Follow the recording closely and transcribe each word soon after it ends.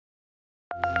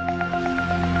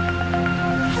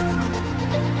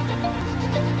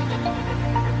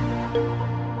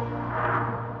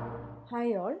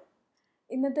Hi all.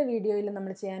 ഇന്നത്തെ വീഡിയോയിൽ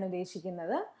നമ്മൾ ചെയ്യാൻ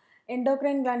ഉദ്ദേശിക്കുന്നത്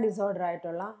എൻഡോക്രൈൻ ഗ്ലാൻഡ് ഡിസോർഡർ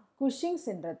ആയിട്ടുള്ള കുഷിംഗ്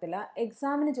സിൻഡ്രത്തിൽ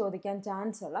എക്സാമിന് ചോദിക്കാൻ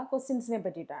ചാൻസ് ഉള്ള ക്വസ്റ്റ്യൻസിനെ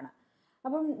പറ്റിയിട്ടാണ്.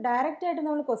 അപ്പം ഡയറക്റ്റായിട്ട്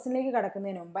നമ്മൾ ക്വസ്റ്റ്യനിലേക്ക്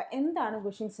കടക്കുന്നതിന് മുമ്പ് എന്താണ്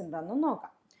കുഷിംഗ് സിൻഡ്രം എന്ന്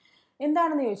നോക്കാം.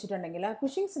 എന്താണെന്ന് ചോദിച്ചിട്ടുണ്ടെങ്കിൽ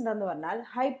കുഷിംഗ് സിൻഡ്രം എന്ന് പറഞ്ഞാൽ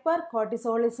ഹൈപ്പർ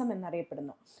കോർട്ടിസോളിസം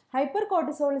എന്നറിയപ്പെടുന്നു. ഹൈപ്പർ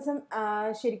കോർട്ടിസോളിസം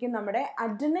ശരിക്കും നമ്മുടെ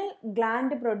അഡ്രിനൽ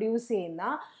ഗ്ലാൻഡ് പ്രൊഡ്യൂസ്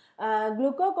ചെയ്യുന്ന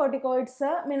ഗ്ലൂക്കോകോർട്ടിക്കോയിഡ്സ്,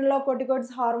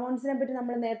 മിനറലോകോർട്ടിക്കോയിഡ്സ് ഹോർമോൺസിനെ പറ്റി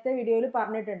നമ്മൾ നേരത്തെ വീഡിയോയിൽ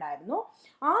പറഞ്ഞിട്ടുണ്ടായിരുന്നു.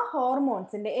 ആ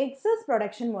ഹോർമോൺസിൻ്റെ എക്സസ്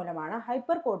പ്രൊഡക്ഷൻ മൂലമാണ്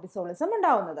ഹൈപ്പർ കോർട്ടിസോളിസം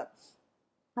ഉണ്ടാവുന്നത്.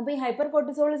 അപ്പോൾ ഈ ഹൈപ്പർ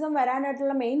കോർട്ടിസോളിസം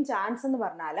വരാനായിട്ടുള്ള മെയിൻ ചാൻസ് എന്ന്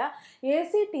പറഞ്ഞാൽ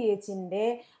ACTHൻ്റെ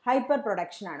ഹൈപ്പർ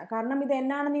പ്രൊഡക്ഷനാണ്. കാരണം ഇത്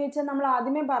എന്നാണെന്ന് ചോദിച്ചാൽ നമ്മൾ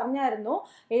ആദ്യമേ പറഞ്ഞായിരുന്നു,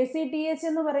 ACTH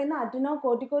എന്ന് പറയുന്ന അഡ്രിനോ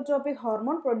കോർട്ടിക്കോട്രോപിക്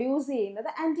ഹോർമോൺ പ്രൊഡ്യൂസ് ചെയ്യുന്നത്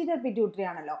ആൻറ്റീരിയർ പിറ്റ്യൂട്ടറി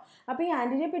ആണല്ലോ. അപ്പോൾ ഈ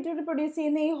ആൻറ്റീരിയർ പിറ്റ്യൂട്ടറി പ്രൊഡ്യൂസ്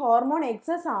ചെയ്യുന്ന ഈ ഹോർമോൺ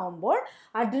എക്സസ് ആവുമ്പോൾ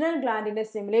അഡ്രിനൽ ഗ്ലാൻഡിൻ്റെ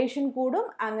സ്റ്റിമുലേഷൻ കൂടും.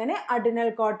 അങ്ങനെ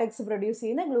അഡ്രിനൽ കോർട്ടെക്സ് പ്രൊഡ്യൂസ്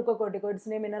ചെയ്യുന്ന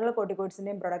ഗ്ലൂക്കോകോർട്ടിക്കോയിഡ്സിൻ്റെയും മിനറൽ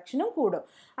കോർട്ടിക്കോയിഡ്സിൻ്റെയും പ്രൊഡക്ഷനും കൂടും.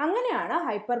 അങ്ങനെയാണ്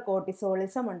ഹൈപ്പർ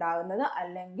കോർട്ടിസോളിസം ഉണ്ടാകുന്നത്,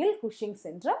 അല്ലെങ്കിൽ കുഷിംഗ്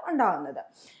സിൻഡ്രം ഉണ്ടാകുന്നത്.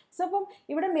 സോ അപ്പം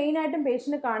ഇവിടെ മെയിനായിട്ടും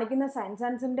പേഷ്യൻ്റ് കാണിക്കുന്ന സൈൻസ്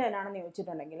ആൻഡ് സിംറ്റം എന്നാണെന്ന്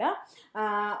ചോദിച്ചിട്ടുണ്ടെങ്കിൽ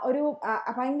ഒരു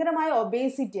ഭയങ്കരമായ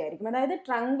ഒബേസിറ്റി ആയിരിക്കും. അതായത്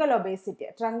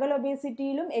ട്രങ്കൽ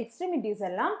ഒബേസിറ്റിയിലും എക്സ്ട്രിമിറ്റീസ്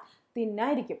എല്ലാം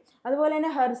തിന്നായിരിക്കും. അതുപോലെ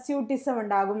തന്നെ ഹെർസ്യൂട്ടിസം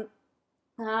ഉണ്ടാകും.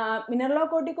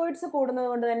 മിനറലോകോർട്ടിക്കോയിഡ്സ് കൂടുന്നത്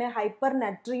കൊണ്ട് തന്നെ ഹൈപ്പർ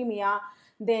നട്രീമിയ,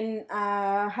 ദെൻ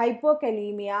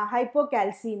ഹൈപ്പോകലീമിയ,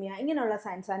 ഹൈപ്പോകാൽസീമിയ, ഇങ്ങനെയുള്ള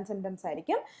സൈൻസ് ആൻഡ് സിംറ്റംസ്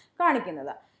ആയിരിക്കും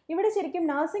കാണിക്കുന്നത്. ഇവിടെ ശരിക്കും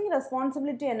നഴ്സിംഗ്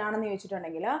റെസ്പോൺസിബിലിറ്റി എന്നാണെന്ന്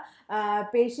ചോദിച്ചിട്ടുണ്ടെങ്കിൽ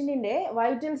പേഷ്യൻറ്റിൻ്റെ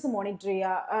വൈറ്റൽസ് മോണിറ്റർ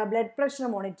ചെയ്യുക, ബ്ലഡ് പ്രഷർ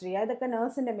മോണിറ്റർ ചെയ്യുക, ഇതൊക്കെ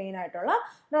നഴ്സിൻ്റെ മെയിൻ ആയിട്ടുള്ള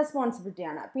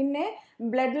റെസ്പോൺസിബിലിറ്റിയാണ്. പിന്നെ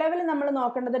ബ്ലഡ് ലെവൽ നമ്മൾ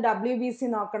നോക്കേണ്ടത് WBC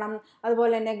നോക്കണം,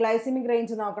 അതുപോലെ തന്നെ ഗ്ലൈസിമിക്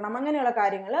റേഞ്ച് നോക്കണം, അങ്ങനെയുള്ള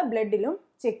കാര്യങ്ങൾ ബ്ലഡിലും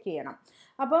ചെക്ക് ചെയ്യണം.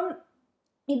 അപ്പം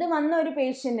ഇത് വന്ന ഒരു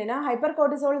പേഷ്യൻറ്റിന്, ഹൈപ്പർ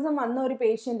കോർട്ടിസോളിസം വന്ന ഒരു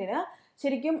പേഷ്യൻറ്റിന്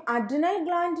ശരിക്കും അഡ്രിനൽ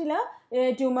ഗ്ലാൻഡിൽ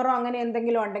ട്യൂമറോ അങ്ങനെ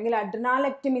എന്തെങ്കിലും ഉണ്ടെങ്കിൽ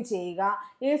അഡ്രിനാലെക്ടമി ചെയ്യുക.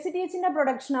 ACTHൻ്റെ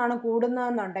പ്രൊഡക്ഷനാണ്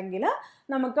കൂടുന്നതെന്നുണ്ടെങ്കിൽ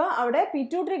നമുക്ക് അവിടെ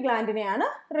പിറ്റ്യൂട്ടറി ഗ്ലാൻഡിനെയാണ്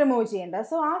റിമൂവ് ചെയ്യേണ്ടത്.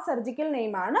 സോ ആ സർജിക്കൽ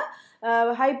നെയിമാണ്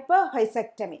ഹൈപ്പർ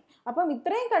ഹൈസെക്ടമി. അപ്പം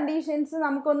ഇത്രയും കണ്ടീഷൻസ്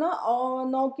നമുക്കൊന്ന്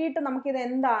നോക്കിയിട്ട് നമുക്കിത്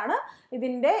എന്താണ്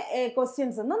ഇതിൻ്റെ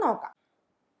ക്വസ്റ്റ്യൻസ് എന്ന് നോക്കാം.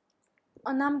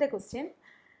 ഒന്നാമത്തെ question: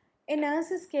 A nurse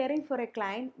is caring for a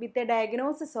client with a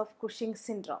diagnosis of Cushing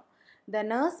syndrome. The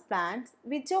nurse plans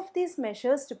which of these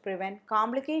measures to prevent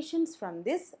complications from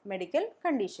these medical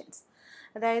conditions?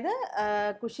 അതായത്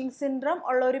കുഷിംഗ് സിൻഡ്രം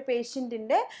ഉള്ള ഒരു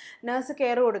പേഷ്യൻറ്റിൻ്റെ nurse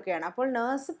care കൊടുക്കുകയാണ്. അപ്പോൾ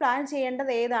nurse plan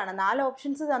ചെയ്യേണ്ടത് ഏതാണ്? 4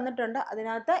 options തന്നിട്ടുണ്ട്.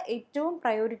 അതിനകത്ത് ഏറ്റവും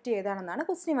പ്രയോറിറ്റി ഏതാണെന്നാണ്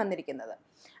ക്വസ്റ്റ്യൻ വന്നിരിക്കുന്നത്.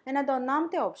 അതിനകത്ത്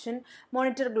ഒന്നാമത്തെ option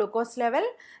monitor glucose level,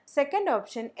 second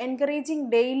option encouraging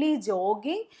daily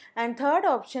jogging, and third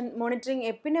option monitoring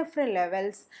epinephrine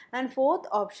levels, and fourth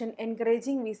option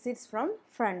encouraging visits from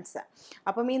friends.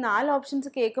 അപ്പം ഈ 4 ഓപ്ഷൻസ്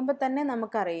കേൾക്കുമ്പോൾ തന്നെ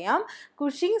നമുക്കറിയാം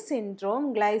കുഷിംഗ് സിൻഡ്രോം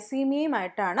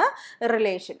ഗ്ലൈസീമിയയുമായിട്ടാണ്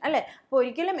റിലേഷൻ, അല്ലേ? അപ്പോൾ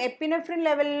ഒരിക്കലും എപ്പിനെഫ്രിൻ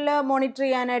ലെവലിൽ മോണിറ്റർ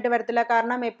ചെയ്യാനായിട്ട് വരത്തില്ല.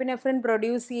 കാരണം എപ്പിനെഫ്രിൻ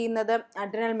പ്രൊഡ്യൂസ് ചെയ്യുന്നത്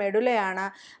അഡ്രിനൽ മെഡുലയാണ്.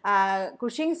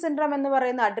 കുഷിംഗ് സിൻഡ്രോം എന്ന്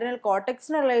പറയുന്ന അഡ്രിനൽ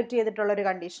കോർട്ടെക്സിന് റിലേറ്റ് ചെയ്തിട്ടുള്ളൊരു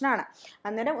കണ്ടീഷനാണ്.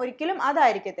 അന്നേരം ഒരിക്കലും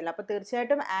അതായിരിക്കത്തില്ല. അപ്പോൾ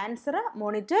തീർച്ചയായിട്ടും ആൻസർ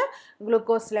മോണിറ്റർ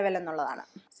ഗ്ലൂക്കോസ് ലെവൽ എന്നുള്ളതാണ്.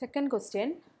 Second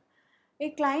question: A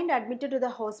client admitted to the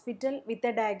hospital with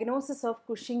a diagnosis of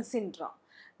Cushing syndrome.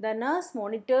 The nurse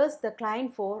monitors the client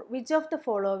for which of the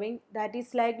following that is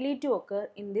likely to occur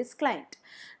in this client?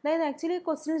 അതായത് actually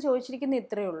question ചോദിച്ചിരിക്കുന്ന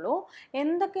ഇത്രയേ ഉള്ളൂ.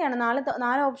 എന്തൊക്കെയാണ്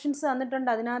 4 options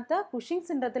തന്നിട്ടുണ്ട്. അതിനകത്ത് Cushing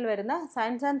സിൻഡ്രത്തിൽ വരുന്ന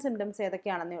signs and symptoms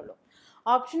ഏതൊക്കെയാണെന്നേ ഉള്ളൂ.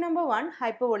 Option number 1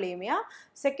 ഹൈപ്പോവോളീമിയ,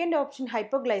 second option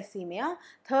hypoglycaemia,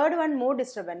 third one mood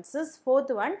disturbances,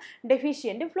 fourth one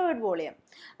deficient fluid volume.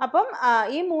 അപ്പം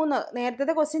ഈ 3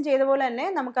 നേരത്തെ ക്വസ്റ്റ്യൻ ചെയ്ത പോലെ തന്നെ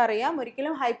നമുക്കറിയാം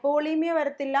ഒരിക്കലും ഹൈപ്പോവോളീമിയ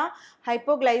വരത്തില്ല,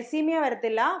 ഹൈപ്പോഗ്ലൈസീമിയ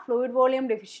വരത്തില്ല, ഫ്ലൂയിഡ് വോളിയം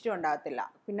ഡെഫിഷ്യറ്റും ഉണ്ടാകത്തില്ല.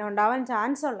 പിന്നെ ഉണ്ടാവാൻ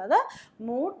ചാൻസ് ഉള്ളത്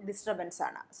മൂഡ് ഡിസ്റ്റർബൻസ്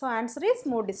ആണ്. So answer is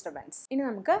mood disturbance. ഇനി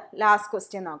നമുക്ക് ലാസ്റ്റ്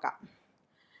ക്വസ്റ്റ്യൻ നോക്കാം.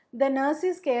 The nurse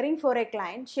is caring for a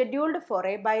client scheduled for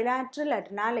a bilateral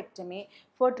adrenalectomy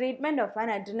for treatment of an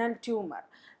adrenal tumor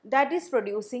that is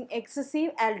producing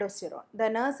excessive aldosterone. The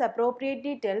nurse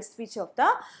appropriately tells which of the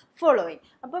following.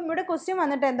 അപ്പം ഇവിടെ question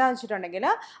വന്നിട്ട് എന്താണെന്ന് വെച്ചിട്ടുണ്ടെങ്കിൽ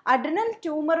adrenal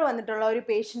tumour വന്നിട്ടുള്ള ഒരു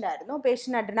patient ആയിരുന്നു.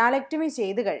 Patient അഡ്രിനാലെക്ടമി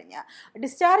ചെയ്ത് കഴിഞ്ഞ്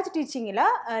ഡിസ്ചാർജ് ടീച്ചിങ്ങിൽ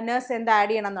നഴ്സ് എന്ത്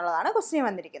ആഡ് ചെയ്യണം എന്നുള്ളതാണ് ക്വസ്റ്റ്യൻ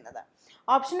വന്നിരിക്കുന്നത്.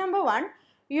 Option number 1: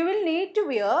 You will need to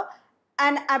wear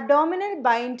an abdominal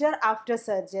binder after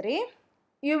surgery.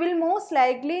 You will most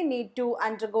likely need to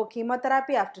undergo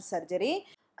chemotherapy after surgery.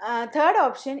 Third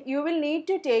option, you will need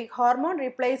to take hormone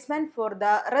replacement for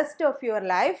the rest of your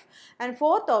life. And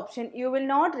fourth option, you will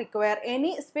not require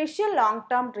any special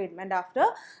long-term treatment after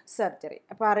surgery.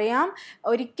 അപ്പോൾ അറിയാം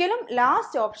ഒരിക്കലും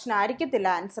last option ആയിരിക്കത്തില്ല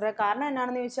answer. കാരണം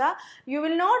എന്നാണെന്ന് ചോദിച്ചാൽ you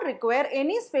will not require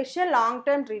any special long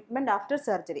term treatment after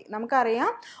surgery.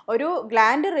 നമുക്കറിയാം ഒരു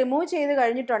gland remove ചെയ്ത്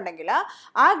കഴിഞ്ഞിട്ടുണ്ടെങ്കിൽ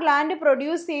ആ ഗ്ലാൻഡ്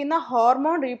പ്രൊഡ്യൂസ് ചെയ്യുന്ന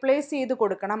ഹോർമോൺ റീപ്ലേസ് ചെയ്ത്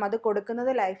കൊടുക്കണം. അത്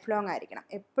കൊടുക്കുന്നത് ലൈഫ് ലോങ് ആയിരിക്കണം.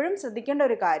 എപ്പോഴും ശ്രദ്ധിക്കേണ്ട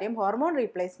ഒരു കാര്യം, ഹോർമോൺ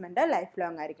റീപ്ലേസ്മെൻറ്റ് ലൈഫ്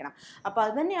ലോങ് ആയിരിക്കണം. അപ്പോൾ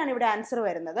അത് തന്നെയാണ് ഇവിടെ ആൻസർ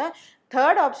വരുന്നത്.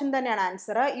 തേർഡ് ഓപ്ഷൻ തന്നെയാണ്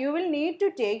answer. You will need to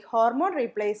take hormone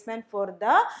replacement for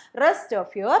the rest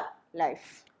of your life.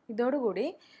 ഇതോടുകൂടി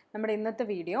നമ്മുടെ ഇന്നത്തെ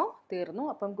വീഡിയോ തീർന്നു.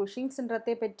 അപ്പം കുഷിംഗ്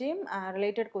സിൻഡ്രത്തെ പറ്റിയും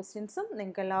റിലേറ്റഡ് ക്വസ്റ്റ്യൻസും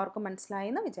നിങ്ങൾക്ക് എല്ലാവർക്കും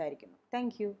മനസ്സിലായെന്ന് വിചാരിക്കുന്നു.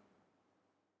 താങ്ക്